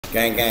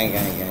Gang, gang,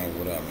 gang, gang.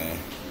 What up, man?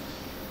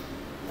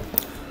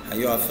 How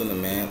y'all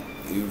feeling, man?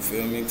 You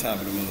feel me?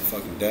 Top of the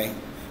motherfucking day.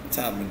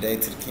 Top of the day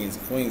to the kings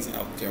and queens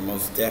out there,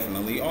 most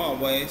definitely.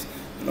 Always.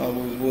 You know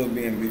what we would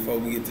be. And before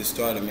we get this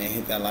started, man,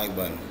 hit that like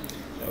button.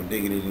 No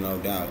diggity, no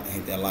doubt.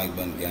 Hit that like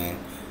button, gang.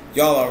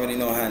 Y'all already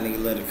know how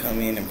nigga let it come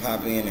in and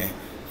pop in, and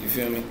you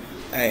feel me?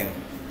 Hey,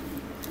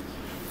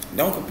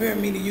 don't compare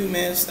me to you,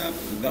 man. Stop.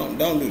 Don't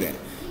do that.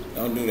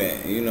 Don't do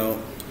that. You know.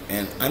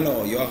 And I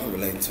know y'all can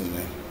relate to,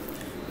 man.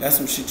 That's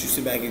some shit you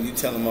sit back and you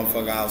tell a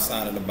motherfucker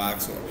outside of the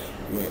box or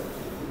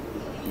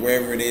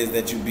wherever it is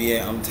that you be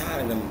at. I'm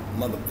tired of them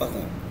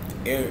motherfucking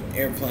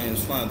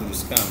airplanes flying through the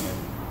sky,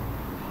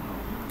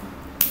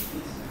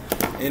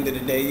 man. End of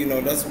the day, you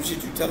know, that's some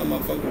shit you tell a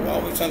motherfucker who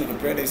always trying to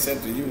compare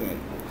themselves to you. And,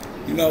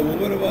 you know, well,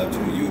 what about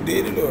you? You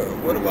did it, or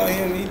what about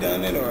him? He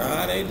done it, or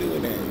how they do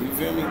it then? You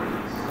feel me?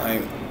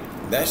 Like,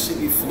 that shit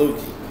be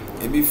fluky.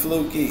 It be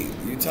fluky.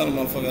 You tell a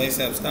motherfucker,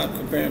 ASAP, stop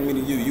comparing me to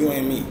you. You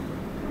ain't me.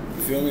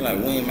 You feel me? Like,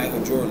 we ain't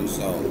Michael Jordan.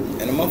 So,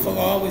 and a motherfucker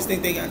always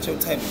think they got your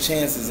type of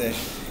chances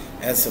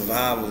at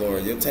survival or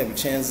your type of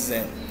chances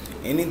at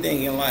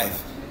anything in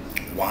life.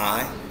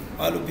 Why?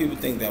 Why do people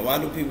think that? Why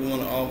do people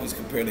want to always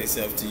compare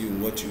themselves to you,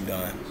 what you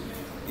done?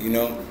 You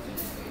know?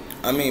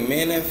 I mean,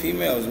 men and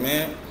females,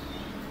 man,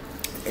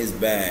 it's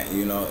bad.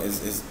 You know,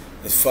 it's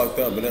fucked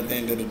up. But at the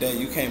end of the day,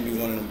 you can't be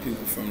one of them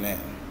people from that.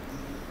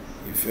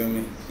 You feel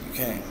me? You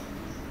can't.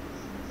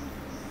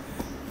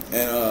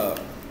 And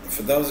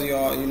for those of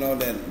y'all, you know,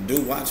 that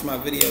do watch my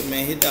videos,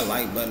 man, hit that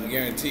like button.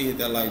 Guarantee hit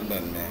that like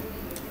button, man.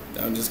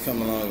 Don't just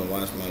come along and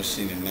watch my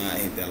shit and not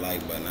hit that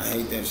like button. I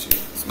hate that shit.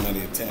 Somebody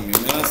will tell me,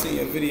 man, I seen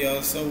your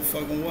video, so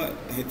fucking what?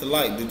 Hit the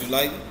like. Did you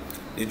like it?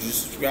 Did you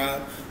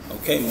subscribe?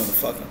 Okay,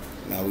 motherfucker.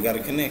 Now we got a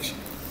connection.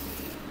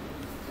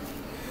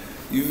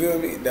 You feel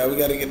me? Now we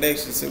got a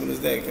connection. Simple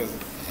as that. Because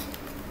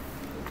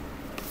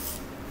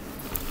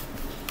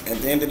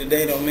at the end of the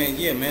day, though, man,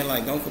 yeah, man,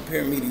 like, don't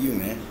compare me to you,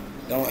 man.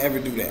 Don't ever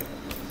do that.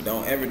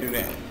 Don't ever do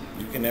that.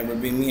 You can never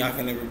be me. I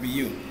can never be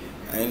you.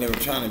 I ain't never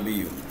trying to be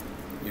you.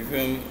 You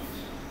feel me?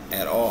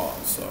 At all.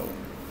 So,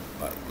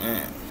 like,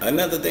 man.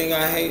 Another thing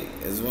I hate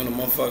is when a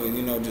motherfucker,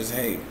 you know, just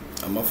hate.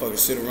 A motherfucker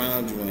sit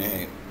around you and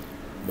hate.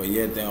 But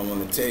yet they don't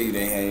want to tell you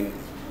they hate.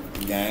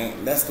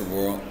 Gang, that's the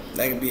world.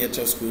 They can be at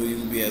your school. You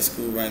can be at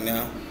school right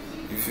now.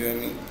 You feel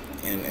me?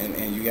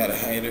 And you got a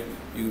hater.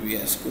 You can be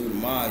at school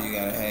tomorrow. You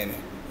got a hater.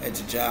 At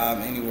your job,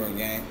 anywhere,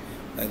 gang.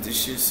 Like,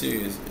 this shit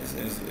serious.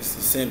 It's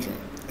a syndrome.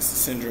 It's a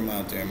syndrome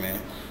out there, man.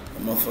 A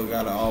motherfucker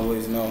gotta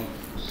always know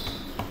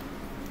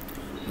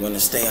when to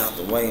stay out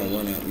the way and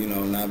when to, you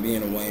know, not be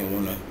in the way and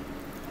when to,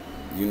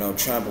 you know,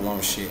 trample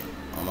on shit,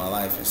 on my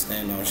life and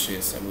stand on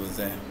shit. Simple as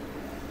that.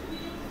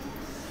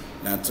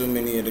 Not too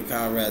many of the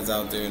comrades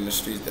out there in the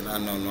streets that I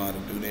know how to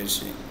do that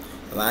shit.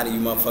 A lot of you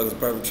motherfuckers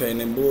perpetrating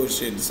that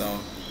bullshit, so,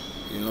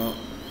 you know,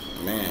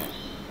 man.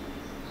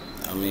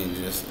 I mean,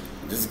 just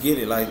get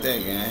it like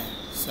that, gang.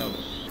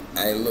 Simple.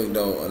 Hey, look,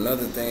 though,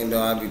 another thing,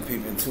 though, I be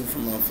peeping, too,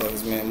 from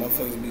motherfuckers, man.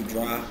 Motherfuckers be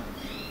dry.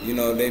 You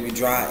know, they be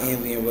dry,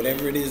 envy, and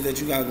whatever it is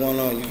that you got going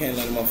on, you can't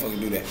let a motherfucker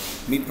do that.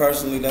 Me,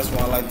 personally, that's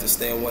why I like to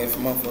stay away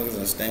from motherfuckers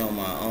and stay on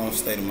my own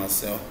state of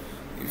myself.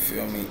 You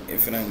feel me?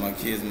 If it ain't my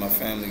kids and my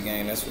family,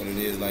 gang, that's what it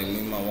is. Like,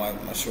 me, my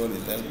wife, my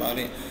shorties, that's about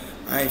it.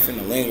 I ain't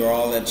finna linger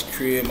all at your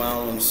crib. I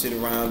don't want to sit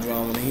around you. I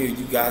don't want to hear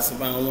you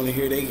gossip. I don't want to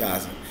hear they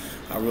gossip.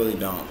 I really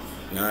don't.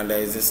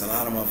 Nowadays, there's a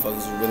lot of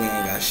motherfuckers who really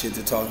ain't got shit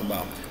to talk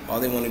about. All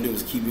they want to do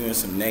is keep you in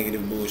some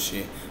negative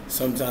bullshit.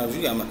 Sometimes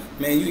you got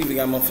man, you even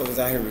got motherfuckers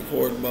out here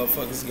recording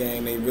motherfuckers,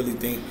 gang. They really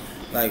think,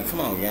 like, come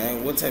on,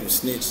 gang, what type of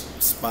snitch,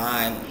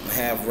 spy,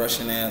 half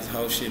Russian ass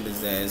hoe shit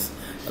is that? It's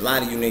a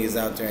lot of you niggas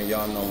out there and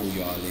y'all know who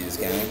y'all is,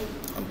 gang.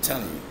 I'm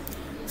telling you.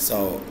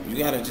 So you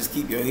gotta just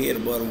keep your head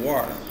above the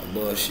water,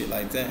 above shit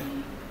like that.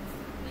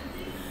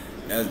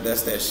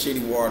 That's that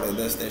shitty water.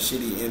 That's that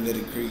shitty end of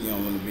the creek you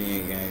don't want to be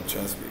in, gang.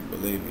 Trust me,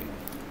 believe me.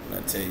 When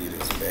I tell you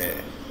this,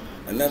 bad.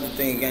 Another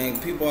thing, gang,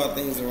 people are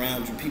things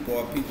around you. People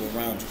are people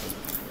around you.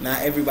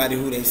 Not everybody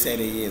who they say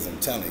they is, I'm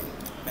telling you.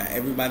 Not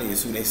everybody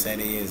is who they say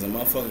they is. A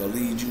motherfucker will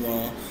lead you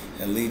on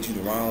and lead you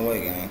the wrong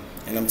way, gang.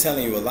 And I'm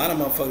telling you, a lot of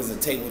motherfuckers will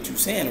take what you're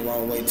saying the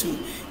wrong way, too.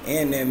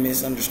 And they'll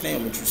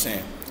misunderstand what you're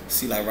saying.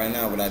 See, like right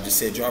now, what I just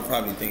said, y'all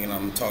probably thinking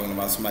I'm talking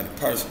about somebody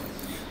personal.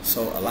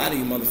 So a lot of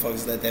you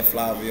motherfuckers let that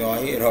fly over your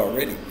head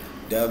already.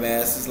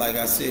 Dumbasses, like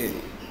I said.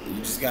 You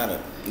just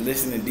gotta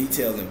listen to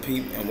details and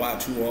peep and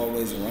watch who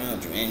always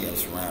around you and your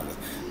surroundings.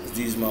 Cause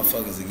these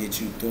motherfuckers will get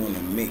you through in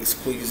the mix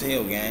quick as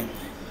hell, gang.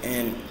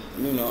 And,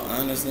 you know,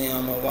 honestly, I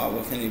don't know why.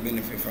 What can they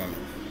benefit from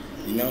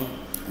it? You know?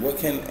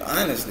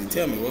 Honestly,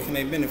 tell me, what can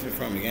they benefit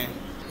from it, gang?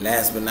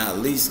 Last but not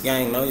least,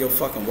 gang, know your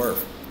fucking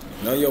worth.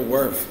 Know your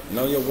worth.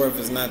 Know your worth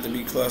is not to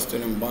be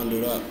clustered and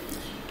bundled up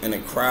in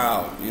a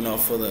crowd, you know,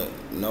 for the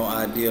no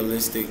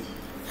idealistic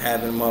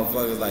having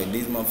motherfuckers like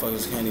these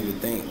motherfuckers can't even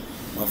think.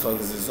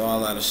 Motherfuckers is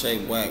all out of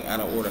shape, whack,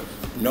 out of order.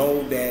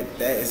 Know that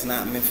that is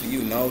not meant for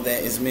you. Know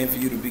that it's meant for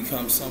you to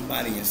become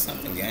somebody and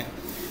something, gang.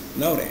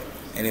 Know that.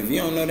 And if you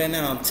don't know that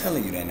now, I'm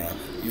telling you that now.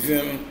 You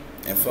feel me?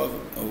 And fuck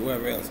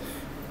whoever else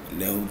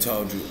who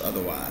told you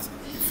otherwise.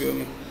 You feel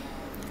me?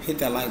 Hit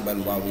that like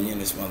button while we in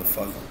this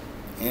motherfucker.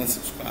 And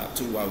subscribe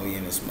too while we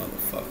in this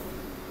motherfucker.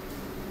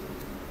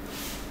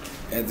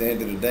 At the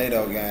end of the day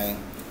though, gang,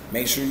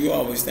 make sure you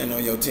always stand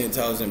on your 10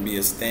 toes and be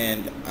a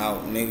stand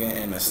out nigga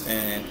and a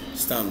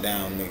stump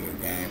down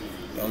nigga, gang.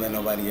 Don't let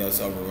nobody else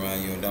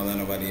overrun you and don't let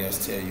nobody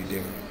else tell you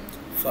different.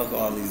 Fuck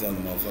all these other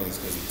motherfuckers,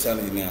 because I'm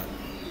telling you now,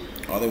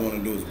 all they want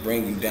to do is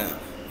bring you down.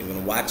 They want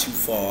to watch you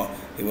fall.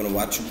 They want to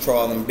watch you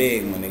crawling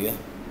big, my nigga.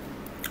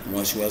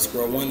 Once you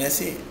square one,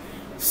 that's it.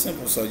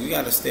 Simple. So you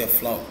got to stay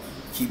afloat.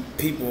 Keep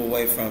people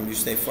away from you.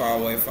 Stay far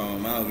away from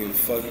them. I don't give a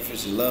fuck if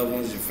it's your loved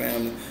ones, your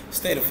family.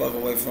 Stay the fuck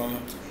away from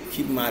them.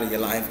 Keep them out of your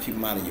life. Keep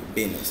them out of your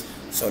business.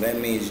 So that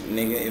means,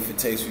 nigga, if it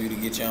takes for you to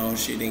get your own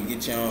shit, then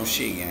get your own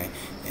shit, gang.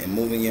 And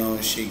moving your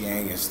own shit,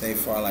 gang, and stay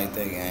far like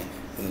that, gang.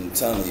 And I'm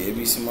telling you, it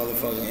be some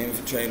motherfucking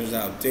infiltrators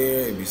out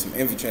there. It be some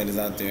infiltrators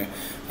out there.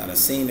 I done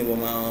seen it with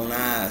my own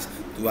eyes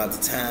throughout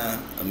the time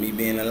of me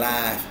being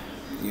alive,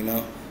 you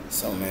know?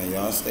 So, man,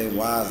 y'all stay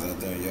wise out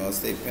there. Y'all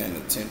stay paying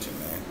attention,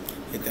 man.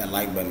 Hit that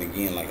like button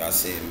again, like I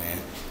said, man.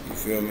 You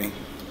feel me?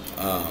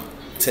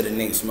 To the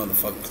next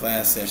motherfucking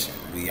class session.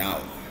 We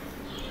out.